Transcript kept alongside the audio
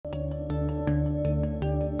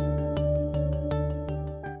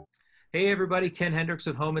Hey everybody, Ken Hendricks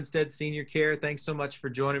with Home Instead Senior Care. Thanks so much for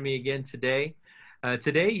joining me again today.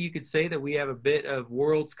 Today you could say that we have a bit of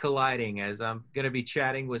worlds colliding as I'm going to be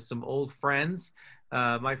chatting with some old friends,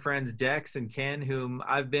 my friends Dex and Ken, whom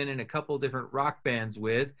I've been in a couple different rock bands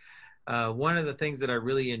with. One of the things that I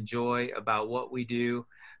really enjoy about what we do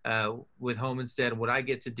with Home Instead and what I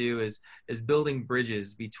get to do is building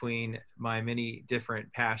bridges between my many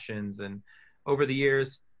different passions. And over the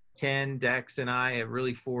years, Ken, Dex, and I have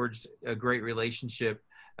really forged a great relationship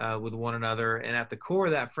with one another. And at the core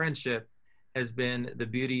of that friendship has been the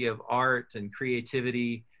beauty of art and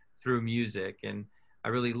creativity through music. And I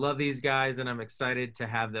really love these guys, and I'm excited to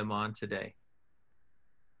have them on today.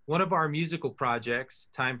 One of our musical projects,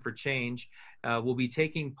 Time for Change, will be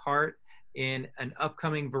taking part in an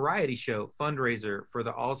upcoming variety show fundraiser for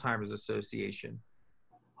the Alzheimer's Association.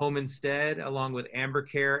 Home Instead, along with Amber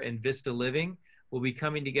Care and Vista Living, will be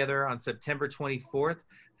coming together on September 24th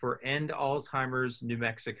for End Alzheimer's New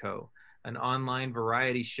Mexico, an online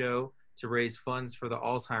variety show to raise funds for the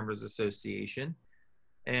Alzheimer's Association.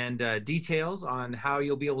 And details on how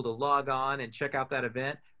you'll be able to log on and check out that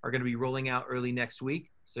event are going to be rolling out early next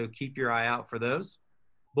week, so keep your eye out for those.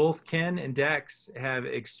 Both Ken and Dex have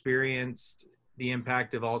experienced the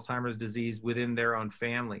impact of Alzheimer's disease within their own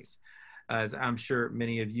families, as I'm sure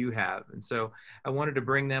many of you have. And so I wanted to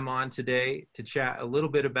bring them on today to chat a little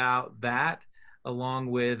bit about that, along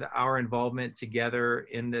with our involvement together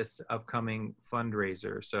in this upcoming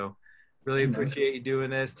fundraiser. So really appreciate you doing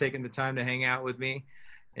this, taking the time to hang out with me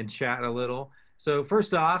and chat a little. So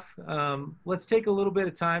first off, let's take a little bit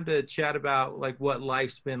of time to chat about like what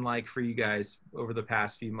life's been like for you guys over the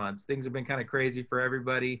past few months. Things have been kind of crazy for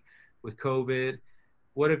everybody with COVID.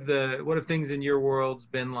 What have things in your world's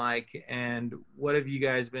been like, and what have you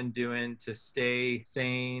guys been doing to stay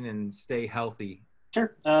sane and stay healthy?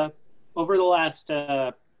 Sure. Over the last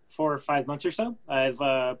 4 or 5 months or so,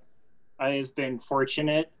 I've been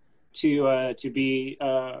fortunate to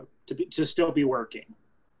still be working.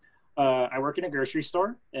 I work in a grocery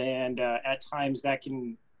store, and at times that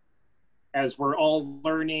can, as we're all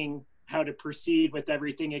learning how to proceed with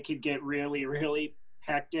everything, it could get really, really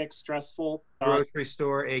hectic, stressful. Grocery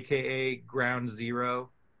store, aka Ground Zero.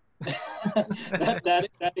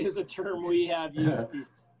 That is a term we have used before.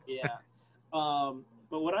 Yeah.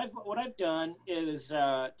 But what I've done is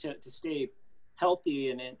to stay healthy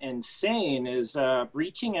and sane is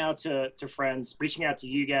reaching out to friends, reaching out to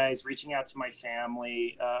you guys, reaching out to my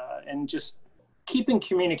family, and just keeping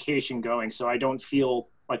communication going so I don't feel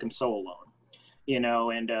like I'm so alone,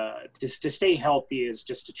 and just to stay healthy is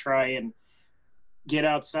just to try and get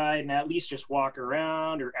outside and at least just walk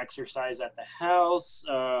around or exercise at the house.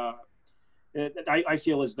 I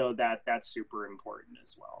feel as though that's super important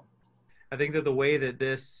as well. I think that the way that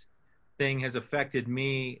this thing has affected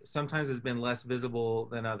me sometimes has been less visible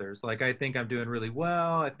than others. Like I think I'm doing really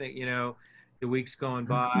well. I think, the week's going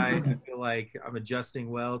by. I feel like I'm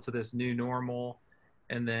adjusting well to this new normal.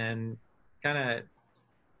 And then kind of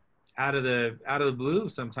out of the blue,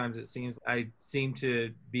 sometimes it seems I seem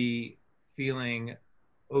to be feeling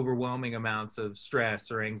overwhelming amounts of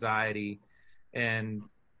stress or anxiety. And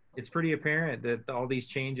it's pretty apparent that all these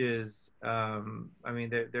changes,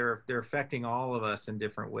 they're affecting all of us in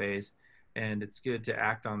different ways, and it's good to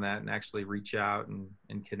act on that and actually reach out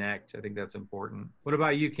and connect. I think that's important. What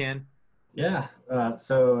about you, Ken? Yeah,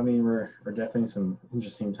 so I mean, we're definitely some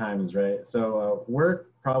interesting times, right? So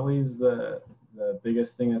work probably is the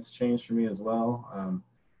biggest thing that's changed for me as well.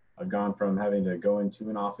 I've gone from having to go into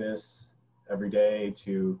an office every day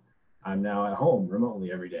to I'm now at home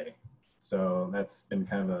remotely every day. So that's been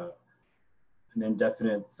kind of an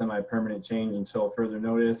indefinite, semi-permanent change until further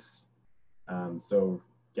notice. So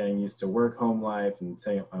getting used to work home life and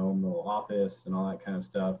setting up my own little office and all that kind of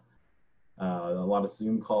stuff. A lot of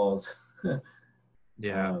Zoom calls.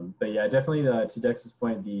 Yeah. But yeah, definitely to Dex's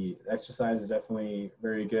point, the exercise is definitely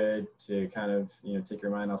very good to kind of, take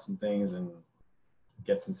your mind off some things and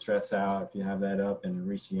get some stress out if you have that up, and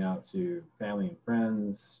reaching out to family and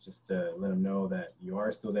friends just to let them know that you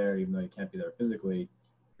are still there, even though you can't be there physically,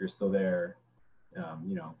 you're still there,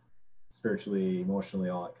 spiritually, emotionally,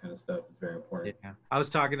 all that kind of stuff is very important. Yeah. I was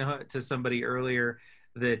talking to somebody earlier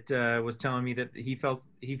that was telling me that he feels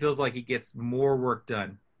like he gets more work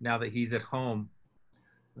done now that he's at home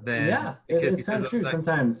than yeah, it's not true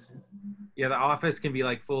sometimes. Yeah, the office can be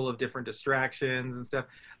like full of different distractions and stuff.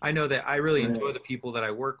 I know that I really Right. enjoy the people that I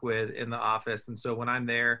work with in the office, and so when I'm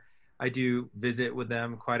there, I do visit with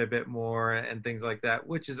them quite a bit more and things like that,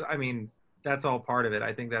 which is, that's all part of it.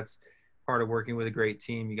 I think that's part of working with a great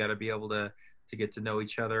team. You got to be able to get to know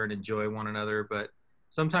each other and enjoy one another. But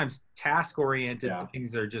sometimes task oriented Yeah.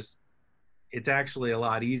 things are just it's actually a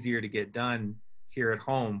lot easier to get done here at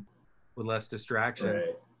home with less distraction.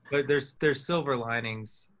 Right. But there's silver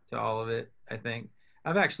linings to all of it, I think.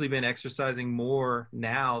 I've actually been exercising more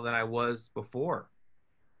now than I was before.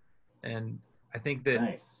 And I think that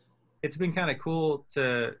Nice. it's been kind of cool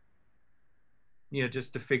to,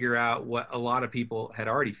 just to figure out what a lot of people had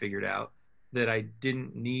already figured out, that I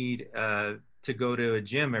didn't need to go to a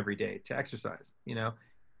gym every day to exercise.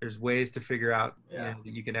 There's ways to figure out that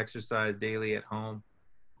you can exercise daily at home.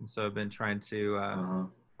 And so I've been trying to,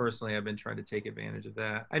 personally, I've been trying to take advantage of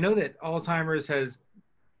that. I know that Alzheimer's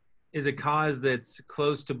is a cause that's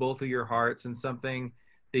close to both of your hearts and something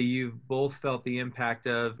that you've both felt the impact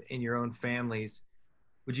of in your own families.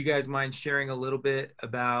 Would you guys mind sharing a little bit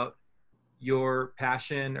about your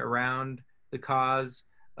passion around the cause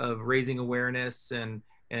of raising awareness and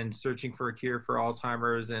searching for a cure for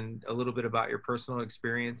Alzheimer's, and a little bit about your personal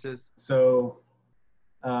experiences? So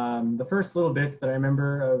the first little bits that I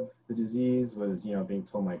remember of the disease was, being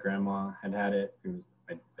told my grandma had it. It was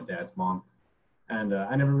my dad's mom. And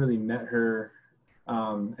I never really met her.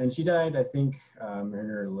 And she died, I think, in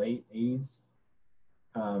her late 80s,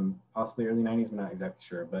 possibly early 90s, I'm not exactly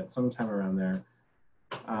sure, but sometime around there.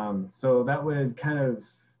 So that would kind of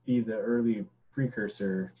be the early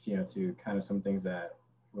precursor, to kind of some things that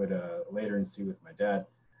would later ensue with my dad.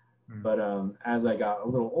 But as I got a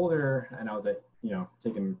little older and I was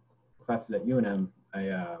taking classes at UNM,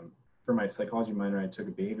 for my psychology minor, I took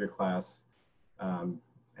a behavior class,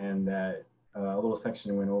 and that a little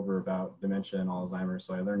section went over about dementia and Alzheimer's.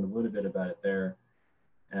 So I learned a little bit about it there.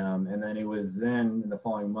 And then it was then in the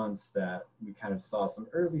following months that we kind of saw some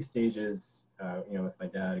early stages, with my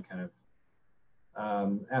dad kind of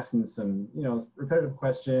asking some, repetitive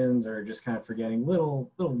questions, or just kind of forgetting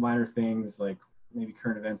little minor things, like maybe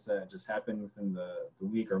current events that just happened within the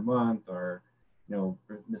week or month, or,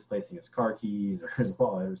 misplacing his car keys or his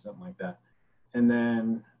wallet or something like that. And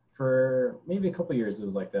then for maybe a couple of years, it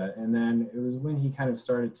was like that. And then it was when he kind of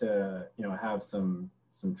started to, have some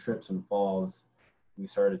trips and falls. We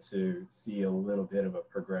started to see a little bit of a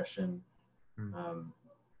progression.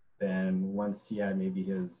 Then once he had maybe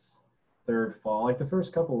his third fall, like the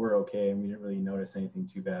first couple were okay, and we didn't really notice anything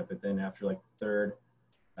too bad. But then after like the third,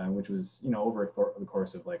 which was, over the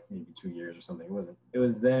course of like maybe 2 years or something, it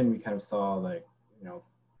was then we kind of saw like,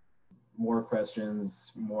 more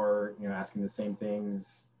questions, more, asking the same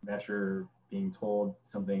things. After being told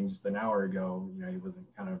something just an hour ago, he wasn't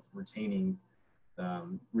kind of retaining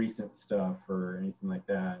recent stuff or anything like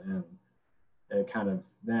that. And it kind of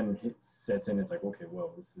then sets in. It's like, okay,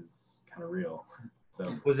 well, this is kind of real.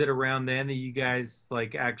 So was it around then that you guys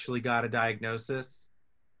like actually got a diagnosis?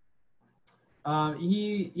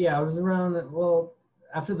 It was around, well,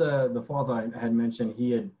 after the falls I had mentioned,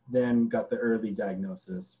 he had then got the early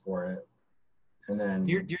diagnosis for it. And then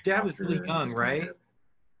your dad was really young, right?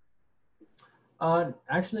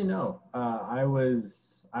 Actually, no. I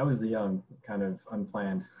was the young, kind of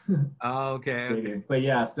unplanned. Oh, okay. But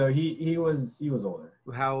yeah, so he was older.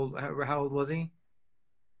 How old was he?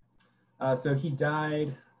 So he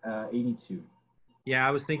died 82. Yeah,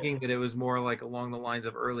 I was thinking that it was more like along the lines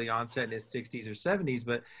of early onset in his 60s or 70s,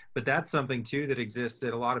 but that's something too that exists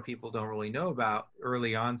that a lot of people don't really know about.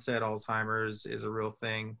 Early onset Alzheimer's is a real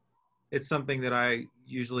thing. It's something that I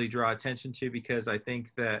usually draw attention to because I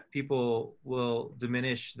think that people will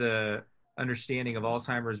diminish the understanding of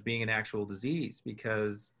Alzheimer's being an actual disease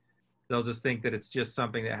because they'll just think that it's just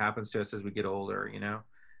something that happens to us as we get older,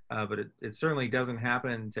 but it certainly doesn't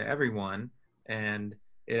happen to everyone. And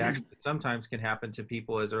it actually sometimes can happen to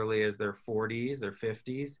people as early as their 40s, their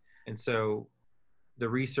 50s. And so the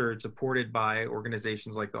research supported by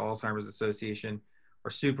organizations like the Alzheimer's Association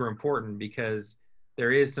are super important because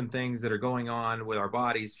there is some things that are going on with our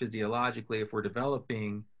bodies physiologically if we're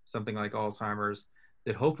developing something like Alzheimer's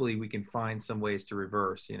that hopefully we can find some ways to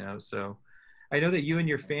reverse, So I know that you and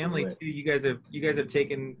your family too, you guys have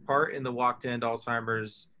taken part in the Walk to End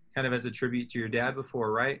Alzheimer's kind of as a tribute to your dad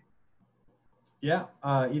before, right? Yeah,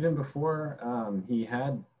 even before he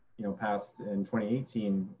had, passed in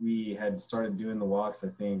 2018, we had started doing the walks, I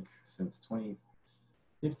think, since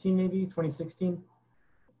 2015, maybe 2016.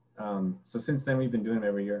 So since then, we've been doing them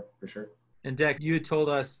every year for sure. And Dex, you had told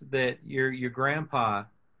us that your grandpa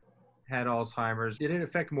had Alzheimer's. Did it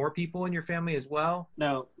affect more people in your family as well?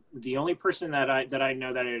 No, the only person that I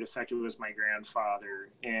know that it affected was my grandfather.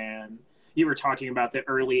 And you were talking about the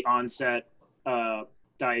early onset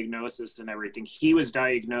diagnosis and everything. He was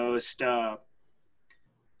diagnosed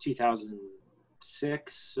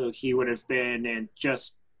 2006, so he would have been in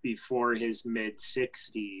just before his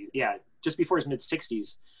mid-60s. Yeah, just before his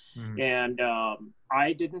mid-60s. And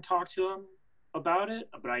I didn't talk to him about it,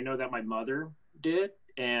 but I know that my mother did.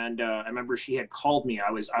 And I remember she had called me.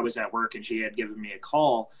 I was at work, and she had given me a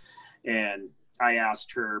call, and I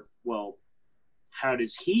asked her, well, how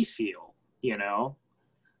does he feel? You know,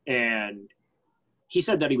 and he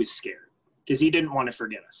said that he was scared because he didn't want to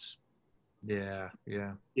forget us. Yeah,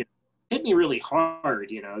 yeah. It hit me really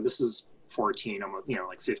hard. You know, this is 14, almost, you know,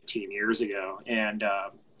 like 15 years ago, and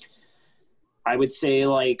I would say,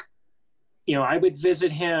 like, you know, I would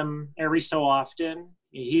visit him every so often.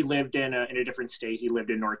 He lived in a different state. He lived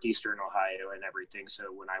in northeastern Ohio and everything.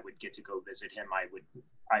 So when I would get to go visit him, I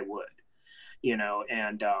would, you know.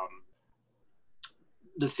 And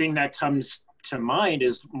the thing that comes to mind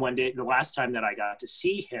is one day, the last time that I got to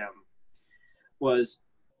see him was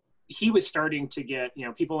he was starting to get, you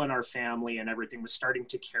know, people in our family and everything was starting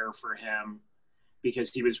to care for him because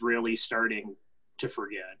he was really starting to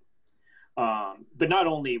forget. But not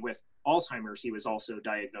only with Alzheimer's, he was also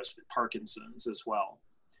diagnosed with Parkinson's as well.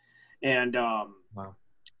 And Wow.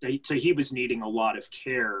 so he was needing a lot of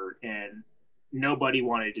care, and nobody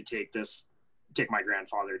wanted to take my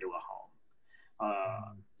grandfather to a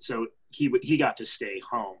home. So he got to stay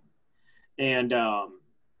home. And I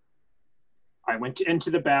went into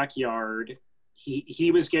the backyard.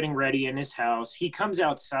 He was getting ready in his house. He comes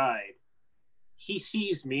outside. He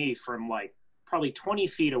sees me from like probably 20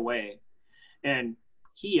 feet away, and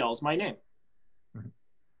he yells my name. Mm-hmm.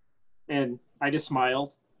 And I just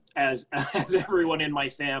smiled, as everyone in my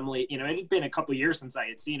family, you know, it had been a couple years since I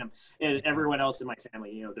had seen him, and everyone else in my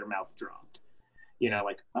family, you know, their mouth dropped, you know,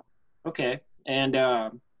 like, oh, okay. And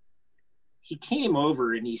he came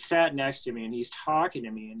over and he sat next to me and he's talking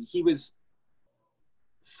to me, and he was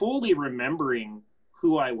fully remembering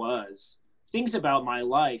who I was, things about my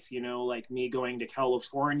life, you know, like me going to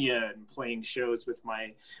California and playing shows with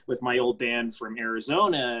my old band from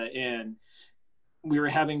Arizona, and we were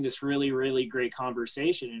having this really, really great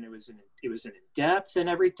conversation, and it was in depth and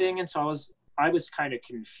everything. And so I was kind of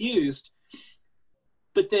confused,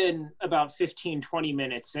 but then about 15-20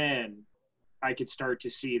 minutes in, I could start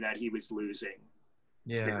to see that he was losing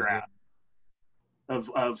the grasp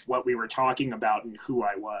of what we were talking about and who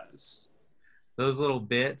I was. Those little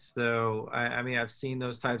bits, though, I mean, I've seen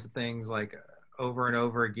those types of things like over and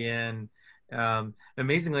over again.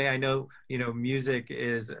 Amazingly, I know, you know, music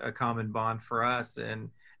is a common bond for us, and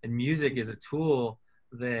music is a tool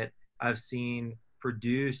that I've seen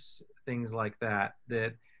produce things like that.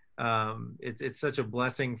 It's such a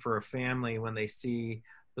blessing for a family when they see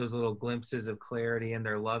those little glimpses of clarity in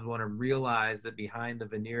their loved one and realize that behind the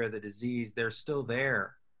veneer of the disease, they're still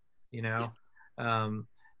there, you know.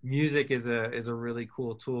 Music is a really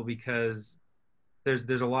cool tool because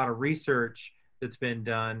there's a lot of research that's been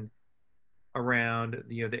done around,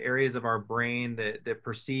 you know, the areas of our brain that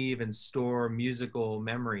perceive and store musical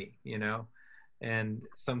memory, you know. And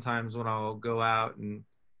sometimes when I'll go out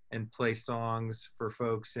and play songs for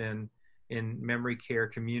folks in memory care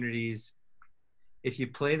communities, if you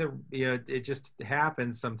play you know, it just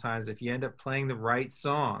happens sometimes, if you end up playing the right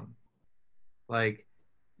song, like,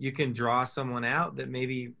 you can draw someone out that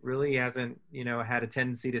maybe really hasn't, you know, had a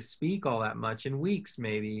tendency to speak all that much in weeks,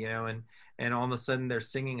 maybe, you know, and all of a sudden they're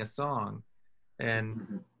singing a song.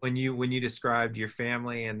 And when you described your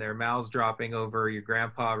family and their mouths dropping over your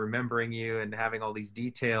grandpa remembering you and having all these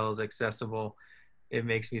details accessible, it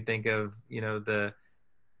makes me think of, you know, the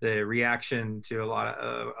reaction to a lot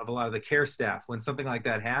of the care staff when something like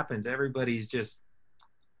that happens. Everybody's just,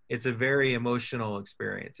 it's a very emotional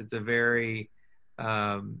experience. It's a very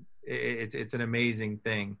it's an amazing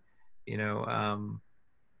thing, you know.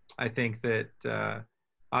 I think that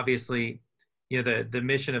obviously, you know, the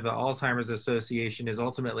mission of the Alzheimer's Association is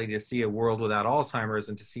ultimately to see a world without Alzheimer's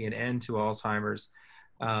and to see an end to Alzheimer's.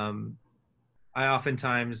 I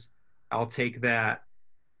oftentimes, I'll take that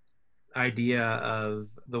idea of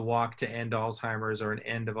the walk to end Alzheimer's or an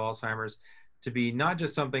end of Alzheimer's to be not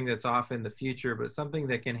just something that's off in the future, but something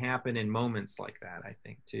that can happen in moments like that, I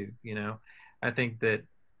think, too, you know. I think that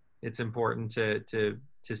it's important to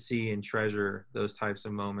see and treasure those types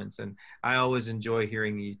of moments. And I always enjoy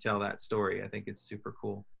hearing you tell that story. I think it's super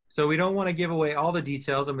cool. So we don't want to give away all the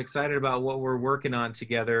details. I'm excited about what we're working on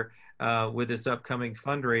together with this upcoming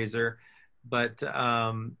fundraiser. But,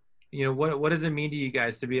 you know, what does it mean to you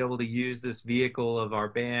guys to be able to use this vehicle of our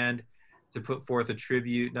band to put forth a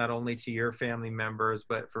tribute, not only to your family members,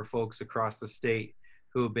 but for folks across the state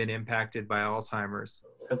who have been impacted by Alzheimer's?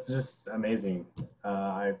 It's just amazing.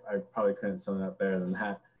 I probably couldn't sum it up better than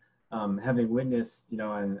that. Having witnessed, you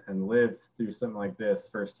know, and lived through something like this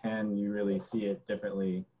firsthand, you really see it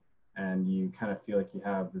differently, and you kind of feel like you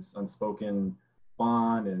have this unspoken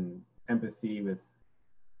bond and empathy with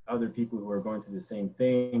other people who are going through the same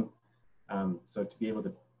thing. So to be able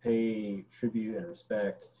to pay tribute and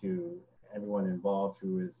respect to everyone involved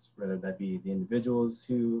who is, whether that be the individuals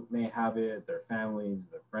who may have it, their families,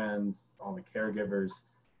 their friends, all the caregivers,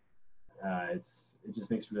 it just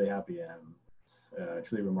makes me really happy, and it's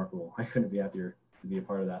truly remarkable. I couldn't be happier to be a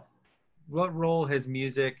part of that. What role has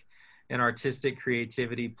music and artistic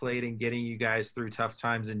creativity played in getting you guys through tough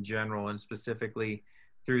times in general, and specifically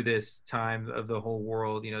through this time of the whole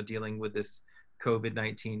world, you know, dealing with this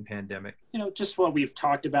COVID-19 pandemic? You know, just what we've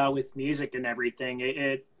talked about with music and everything,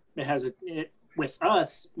 it has with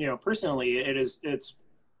us, you know, personally, it's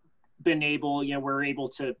been able, you know, we're able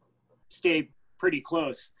to stay pretty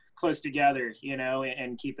close together, you know,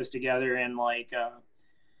 and keep us together, and like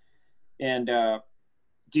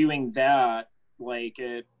doing that, like,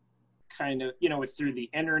 it kind of, you know, with through the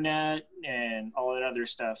internet and all that other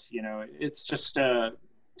stuff, you know, it's just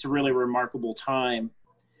it's a really remarkable time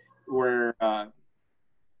where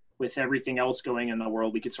with everything else going in the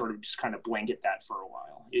world, we could sort of just kind of blanket that for a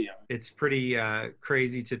while. You know, it's pretty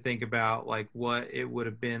crazy to think about, like, what it would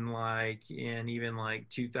have been like in even like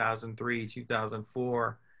 2003,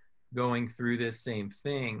 2004, going through this same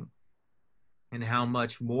thing, and how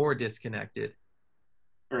much more disconnected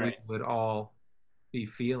right. we would all be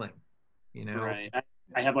feeling, you know? Right.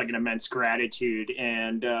 I have like an immense gratitude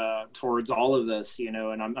and towards all of this, you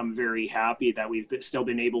know, and I'm very happy that we've still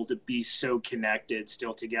been able to be so connected,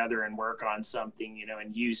 still together, and work on something, you know,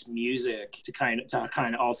 and use music to kind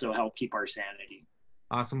of also help keep our sanity.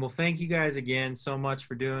 Awesome. Well, thank you guys again so much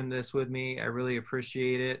for doing this with me. I really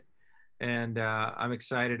appreciate it. And I'm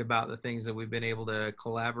excited about the things that we've been able to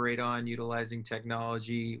collaborate on, utilizing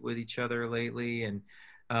technology with each other lately. And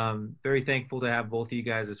very thankful to have both of you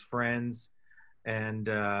guys as friends, and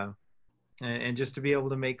just to be able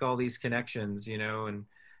to make all these connections, you know,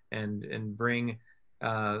 and bring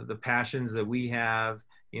the passions that we have,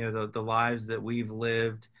 you know, the lives that we've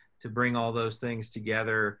lived, to bring all those things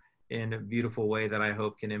together in a beautiful way that I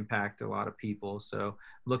hope can impact a lot of people. So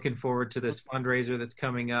looking forward to this fundraiser that's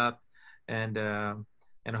coming up, and I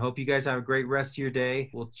hope you guys have a great rest of your day.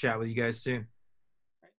 We'll chat with you guys soon.